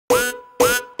Here.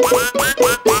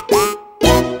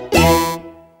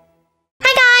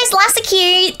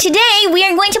 Today we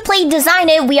are going to play Design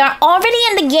It. We are already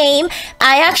in the game.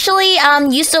 I actually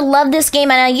used to love this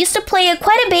game and I used to play it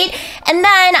quite a bit, and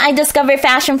then I discovered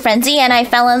Fashion Frenzy and I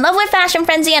fell in love with Fashion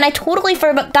Frenzy and I totally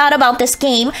forgot about this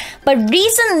game. But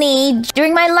recently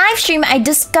during my live stream I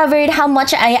discovered how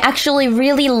much I actually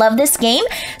really love this game.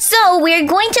 So we're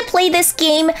going to play this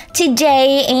game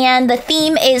today, and the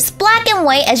theme is black and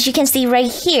white, as you can see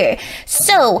right here.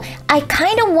 So I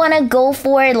kind of want to go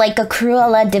for like a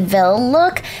Cruella de Vil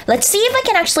look. Let's see if I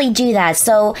can actually do that.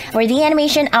 So for the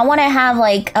animation, I want to have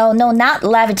like, oh no, not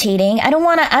levitating. I don't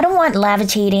want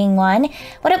levitating one.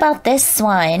 What about this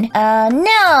one?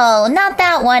 No, not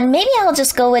that one. Maybe I'll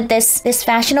just go with this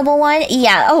fashionable one.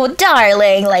 Yeah, oh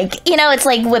darling, like, you know, it's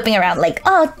like whipping around like,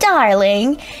 oh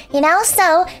darling, you know.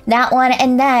 So that one,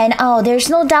 and then oh, there's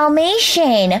no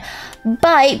Dalmatian,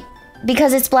 but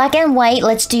because it's black and white,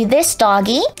 let's do this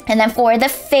doggy. And then for the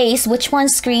face, which one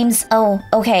screams? Oh,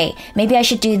 okay. Maybe I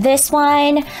should do this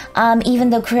one.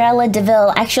 Even though Cruella de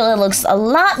Vil actually looks a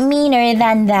lot meaner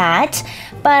than that,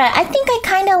 but I think I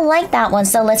kind of like that one.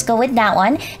 So let's go with that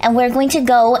one. And we're going to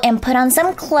go and put on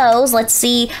some clothes. Let's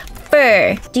see.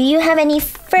 Fur. Do you have any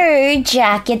fur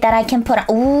jacket that I can put on?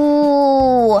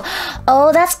 Ooh.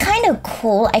 Oh, that's kind of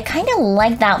cool. I kind of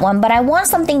like that one, but I want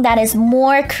something that is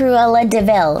more Cruella de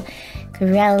Vil.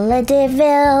 Cruella de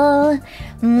Vil.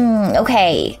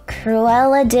 Okay.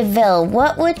 Cruella de Vil.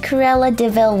 What would Cruella de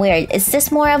Vil wear? Is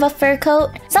this more of a fur coat?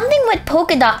 Something with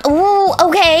polka dot. Ooh,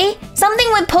 okay. Something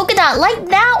with polka dot. Like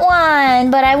that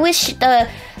one. But I wish the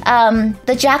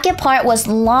jacket part was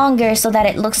longer so that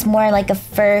it looks more like a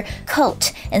fur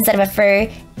coat instead of a fur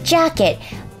jacket.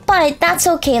 But that's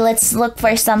okay. Let's look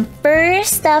for some fur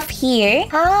stuff here.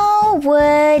 How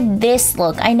would this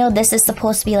look? I know this is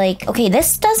supposed to be like, okay,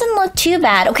 this doesn't look too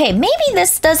bad. Okay, maybe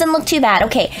this doesn't look too bad.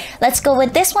 Okay, let's go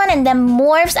with this one, and then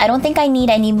morphs. I don't think I need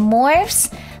any morphs,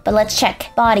 but let's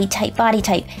check. Body type, body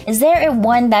type. Is there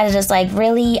one that is just like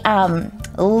really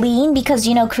lean? Because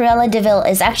you know Cruella de Vil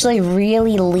is actually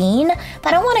really lean, but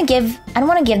I don't want to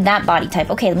give that body type.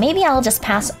 Okay, maybe I'll just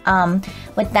pass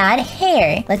with that.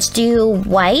 Hair, let's do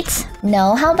white.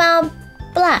 No, how about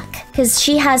black? Because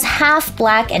she has half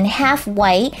black and half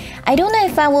white. I don't know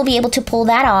if I will be able to pull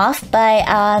that off, but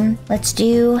let's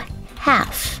do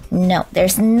half. No,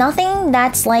 there's nothing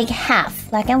that's like half.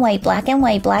 Black and white, black and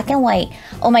white, black and white.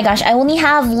 Oh my gosh, I only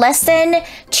have less than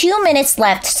 2 minutes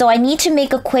left, so I need to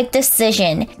make a quick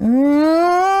decision.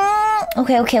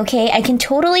 Okay. I can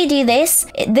totally do this.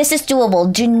 This is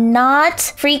doable. Do not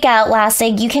freak out,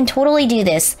 Lastig. You can totally do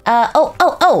this.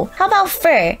 Oh. How about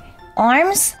fur?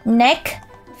 Arms, neck,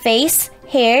 face,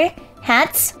 hair,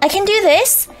 hats. I can do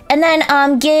this. And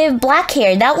then give black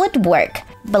hair. That would work.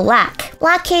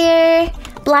 Black hair,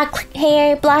 black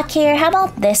hair, black hair. How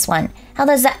about this one? How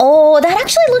does that? Oh, that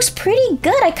actually looks pretty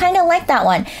good. I kind of like that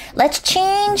one. Let's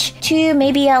change to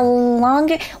maybe a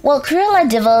longer. Well, Cruella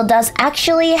de Vil does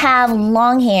actually have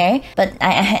long hair, but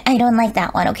I don't like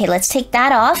that one. Okay, let's take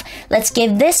that off. Let's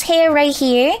give this hair right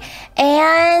here.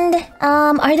 And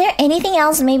are there anything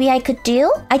else maybe I could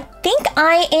do? I think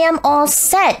I am all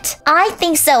set. I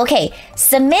think so. Okay,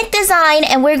 submit design,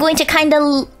 and we're going to kind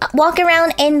of walk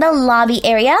around in the lobby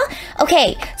area.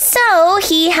 Okay, so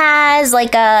he has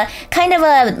like a kind of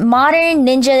a modern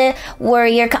ninja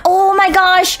warrior. Oh my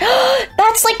gosh,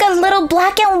 that's like a little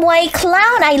black and white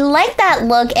clown. I like that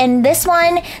look. And this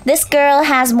one, this girl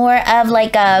has more of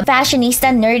like a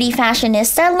fashionista, nerdy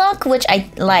fashionista look, which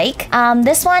I like.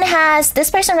 This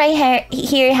person right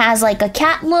here has like a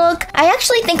cat look. I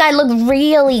actually think I look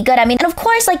really good. I mean, and of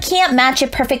course I can't match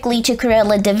it perfectly to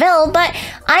Cruella de Vil, but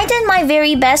I did my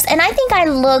very best, and I think I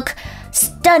look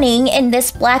stunning in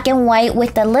this black and white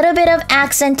with a little bit of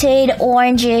accented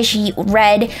orangish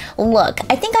red look.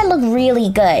 I think I look really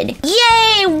good.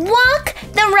 Yay! Walk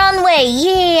the runway.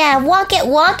 Yeah, walk it,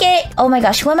 walk it. Oh my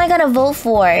gosh, who am I gonna vote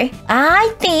for?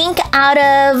 I think out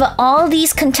of all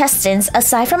these contestants,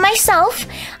 aside from myself,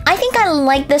 I think I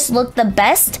like this look the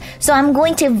best. So I'm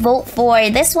going to vote for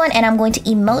this one, and I'm going to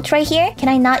emote right here. Can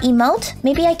I not emote?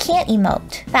 Maybe I can't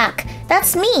emote. Back.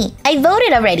 That's me. I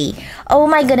voted already. Oh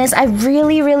my goodness, I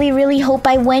really hope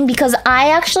I win, because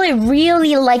I actually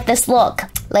really like this look.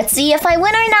 Let's see if I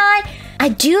win or not. I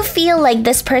do feel like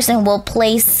this person will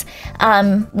place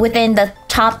within the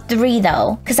top 3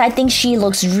 though, because I think she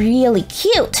looks really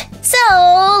cute. So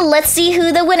let's see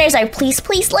who the winners are. Please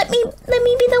let me be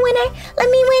the winner. Let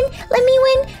me win.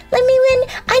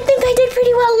 I think I did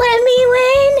pretty well. Let me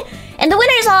win. And the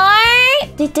winners are...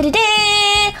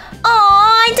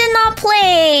 Oh, I did not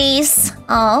place.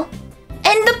 Oh.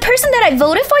 And the person that I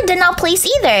voted for did not place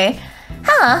either.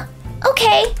 Huh.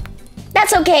 Okay.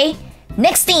 That's okay.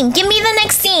 Next theme. Give me the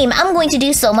next theme. I'm going to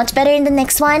do so much better in the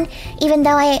next one. Even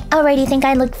though I already think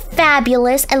I look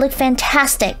fabulous. I look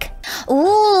fantastic.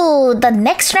 Ooh, the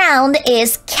next round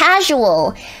is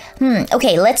casual.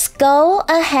 Okay, let's go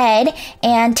ahead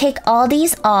and take all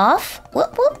these off.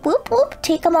 Whoop, whoop, whoop, whoop.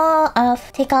 Take them all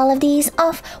off. Take all of these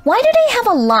off. Why do they have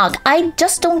a lock? I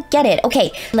just don't get it.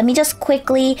 Okay, let me just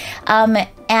quickly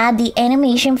add the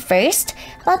animation first.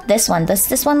 How about this one? Does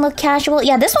this one look casual?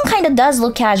 Yeah, this one kind of does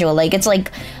look casual. Like, it's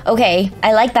like, okay,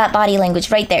 I like that body language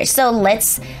right there. So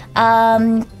let's,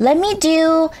 let me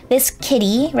do this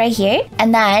kitty right here.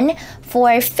 And then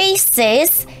for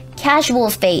faces, casual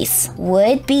face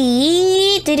would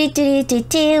be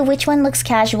which one looks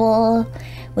casual?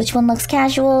 Which one looks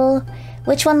casual?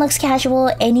 Which one looks casual?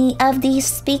 Any of these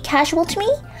speak casual to me?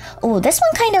 Oh, this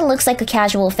one kind of looks like a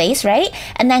casual face, right?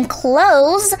 And then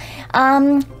clothes,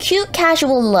 cute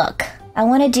casual look. I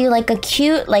want to do like a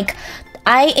cute, like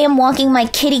I am walking my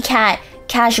kitty cat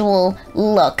casual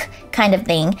look kind of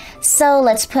thing. So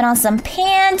let's put on some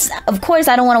pants. Of course,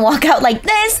 I don't want to walk out like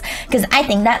this because I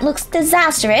think that looks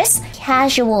disastrous.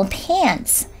 Casual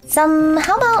pants. How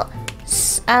about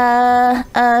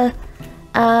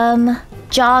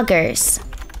joggers?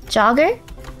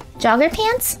 Jogger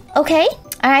pants? Okay.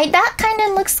 All right, that kind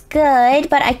of looks good,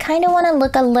 but I kind of want to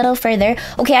look a little further.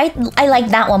 Okay, I like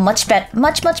that one much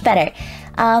better.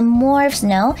 Morphs,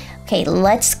 no. Okay,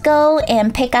 let's go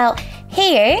and pick out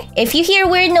hair. If you hear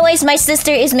weird noise, my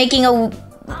sister is making a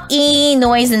ee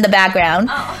noise in the background.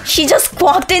 Oh. She just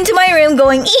walked into my room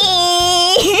going ee.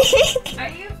 Are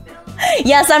you filming?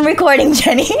 Yes, I'm recording,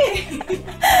 Jenny.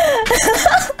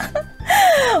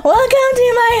 Welcome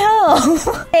to my home.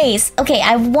 Face. Okay,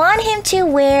 I want him to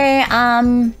wear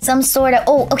some sort of.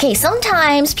 Oh, okay.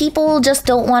 Sometimes people just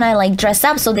don't want to like dress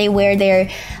up, so they wear their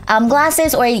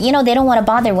glasses, or you know, they don't want to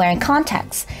bother wearing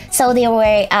contacts, so they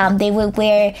would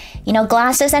wear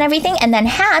glasses and everything, and then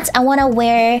hats. I want to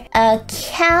wear a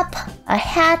cap, a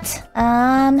hat.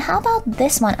 How about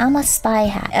this one? I'm a spy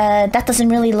hat. That doesn't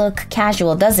really look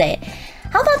casual, does it?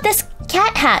 How about this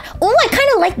cat hat? Oh, I kind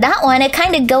of like that one. It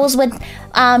kind of goes with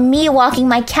me walking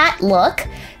my cat look.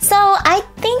 So I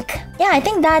think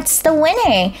that's the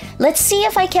winner. Let's see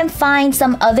if I can find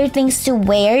some other things to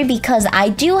wear because I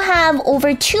do have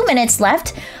over 2 minutes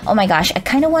left. Oh my gosh, I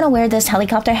kind of want to wear this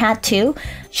helicopter hat too.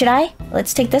 Should I?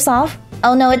 Let's take this off.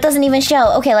 Oh no, it doesn't even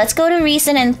show. Okay, let's go to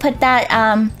recent and put that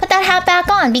hat back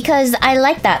on because I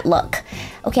like that look.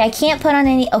 Okay, I can't put on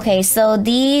any. Okay, so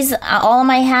these, all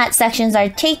my hat sections are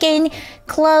taken.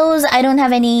 Clothes, I don't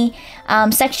have any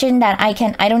section that I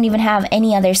don't even have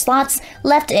any other slots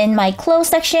left in my clothes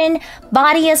section.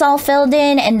 Body is all filled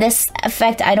in, and this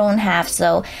effect I don't have.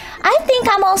 So I think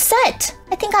I'm all set.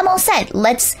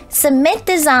 Let's submit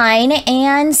design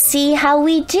and see how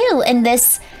we do in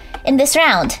this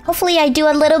round. Hopefully I do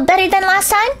a little better than last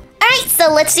time. Alright,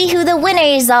 so let's see who the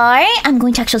winners are. I'm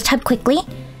going to actually type quickly.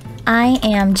 I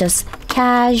am just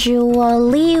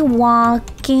casually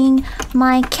walking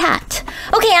my cat.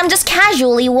 Okay, I'm just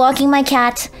casually walking my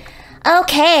cat.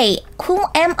 Okay, who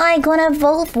am I gonna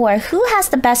vote for? Who has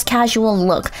the best casual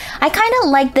look? I kind of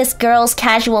like this girl's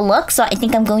casual look, so I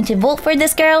think I'm going to vote for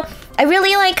this girl. I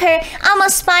really like her. I'm a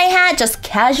spy hat, just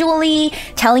casually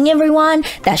telling everyone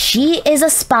that she is a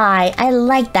spy. I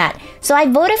like that. So I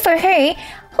voted for her.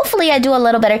 Hopefully I do a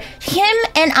little better. Him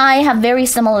and I have very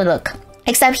similar look.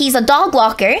 Except he's a dog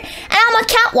walker, and I'm a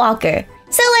cat walker.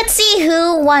 So let's see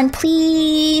who won.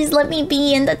 Please let me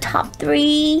be in the top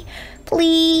 3.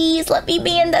 Please let me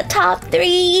be in the top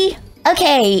 3.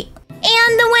 Okay,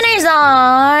 and the winners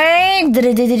are...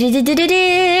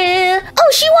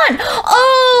 Oh, she won!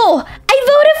 Oh, I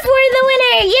voted for the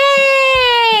winner!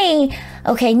 Yay!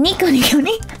 Okay, Nico.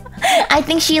 I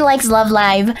think she likes Love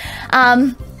Live.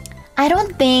 I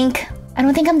don't think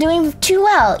I'm doing too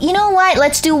well. You know what?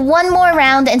 Let's do one more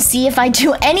round and see if I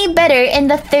do any better in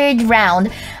the 3rd round.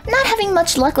 I'm not having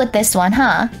much luck with this one,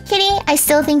 huh? Kitty, I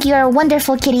still think you're a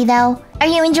wonderful kitty, though. Are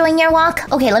you enjoying your walk?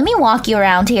 Okay, let me walk you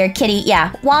around here, kitty.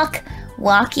 Yeah, walk,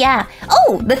 yeah.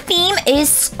 Oh, the theme is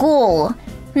school.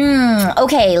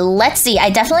 Okay, let's see. I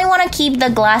definitely want to keep the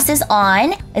glasses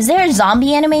on. Is there a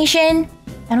zombie animation?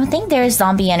 I don't think there is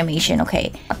zombie animation.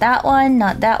 Okay, not that one,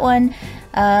 not that one,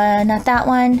 not that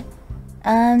one.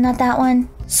 Not that one.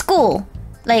 School.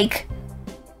 Like,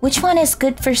 which one is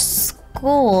good for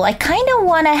school? I kind of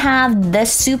want to have the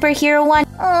superhero one.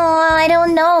 Oh, I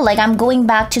don't know. Like, I'm going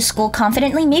back to school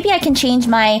confidently. Maybe I can change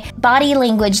my body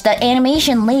language, the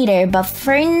animation later. But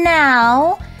for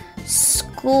now,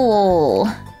 school.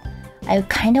 I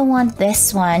kind of want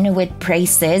this one with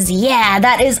braces. Yeah,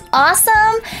 that is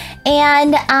awesome.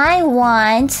 And I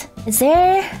want... Is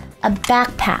there a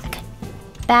backpack?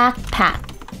 Backpack.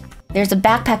 There's a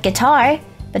backpack guitar,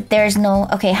 but there's no...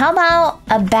 Okay, how about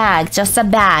a bag? Just a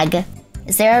bag.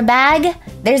 Is there a bag?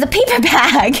 There's a paper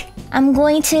bag. I'm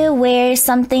going to wear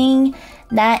something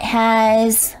that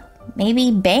has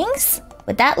maybe bangs.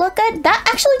 Would that look good? That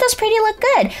actually does pretty look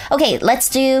good. Okay, let's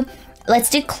do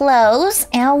clothes.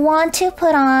 And I want to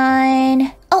put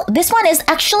on... Oh, this one is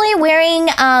actually wearing,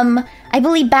 I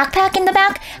believe backpack in the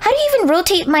back. How do you even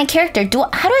rotate my character?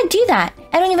 How do I do that?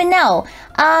 I don't even know.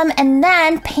 And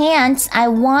then pants, I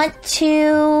want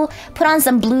to put on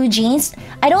some blue jeans.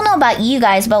 I don't know about you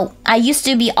guys, but I used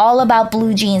to be all about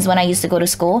blue jeans when I used to go to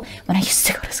school.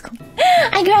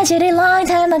 I graduated a long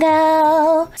time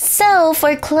ago. So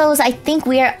for clothes, I think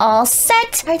we are all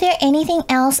set. Are there anything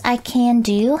else I can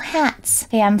do? Hats.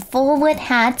 Okay, I'm full with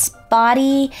hats.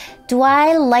 Body. Do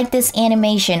I like this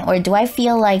animation or do I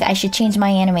feel like I should change my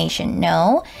animation?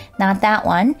 No, not that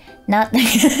one. Not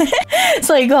It's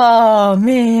like, oh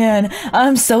man,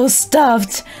 I'm so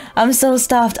stuffed.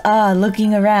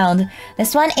 Looking around.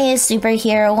 This one is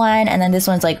superhero one, and then this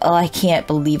one's like, oh, I can't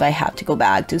believe I have to go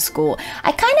back to school.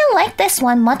 I kind of like this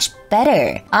one much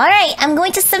better. All right, I'm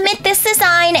going to submit this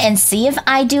design and see if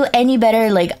I do any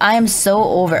better. Like, I am so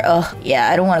over. Ugh, yeah,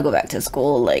 I don't want to go back to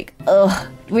school. Like, ugh.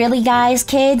 Really, guys,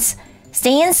 kids?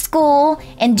 Stay in school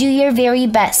and do your very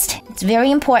best. It's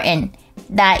very important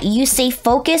that you stay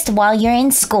focused while you're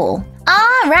in school.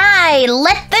 Alright,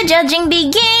 let the judging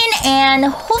begin, and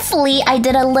hopefully I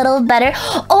did a little better.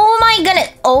 Oh my goodness,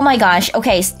 oh my gosh.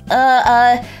 Okay,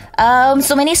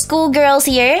 so many schoolgirls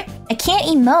here. I can't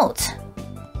emote.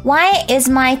 Why is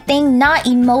my thing not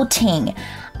emoting?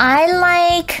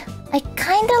 I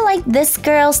kind of like this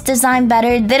girl's design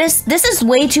better. This is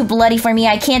way too bloody for me.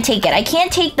 I can't take it. I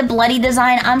can't take the bloody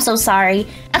design. I'm so sorry.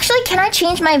 Actually, can I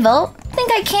change my vote? I think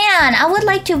I can. I would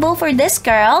like to vote for this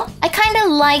girl. I kind of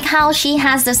like how she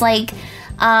has this like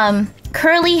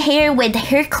curly hair with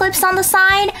hair clips on the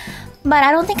side, but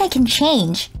I don't think I can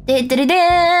change.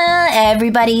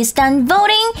 Everybody's done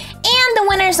voting, and the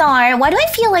winners are... Why do I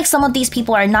feel like some of these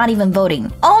people are not even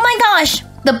voting? Oh my gosh!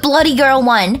 The bloody girl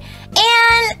won.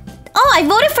 And... Oh, I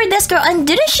voted for this girl, and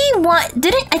I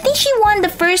think she won the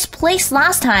first place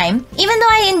last time. Even though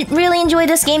I really enjoy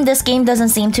this game doesn't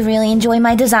seem to really enjoy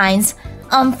my designs,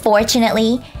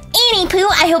 unfortunately. Anywho,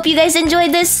 I hope you guys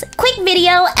enjoyed this quick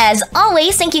video. As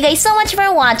always, thank you guys so much for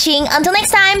watching. Until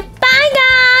next time, bye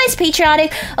guys!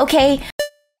 Patriotic. Okay,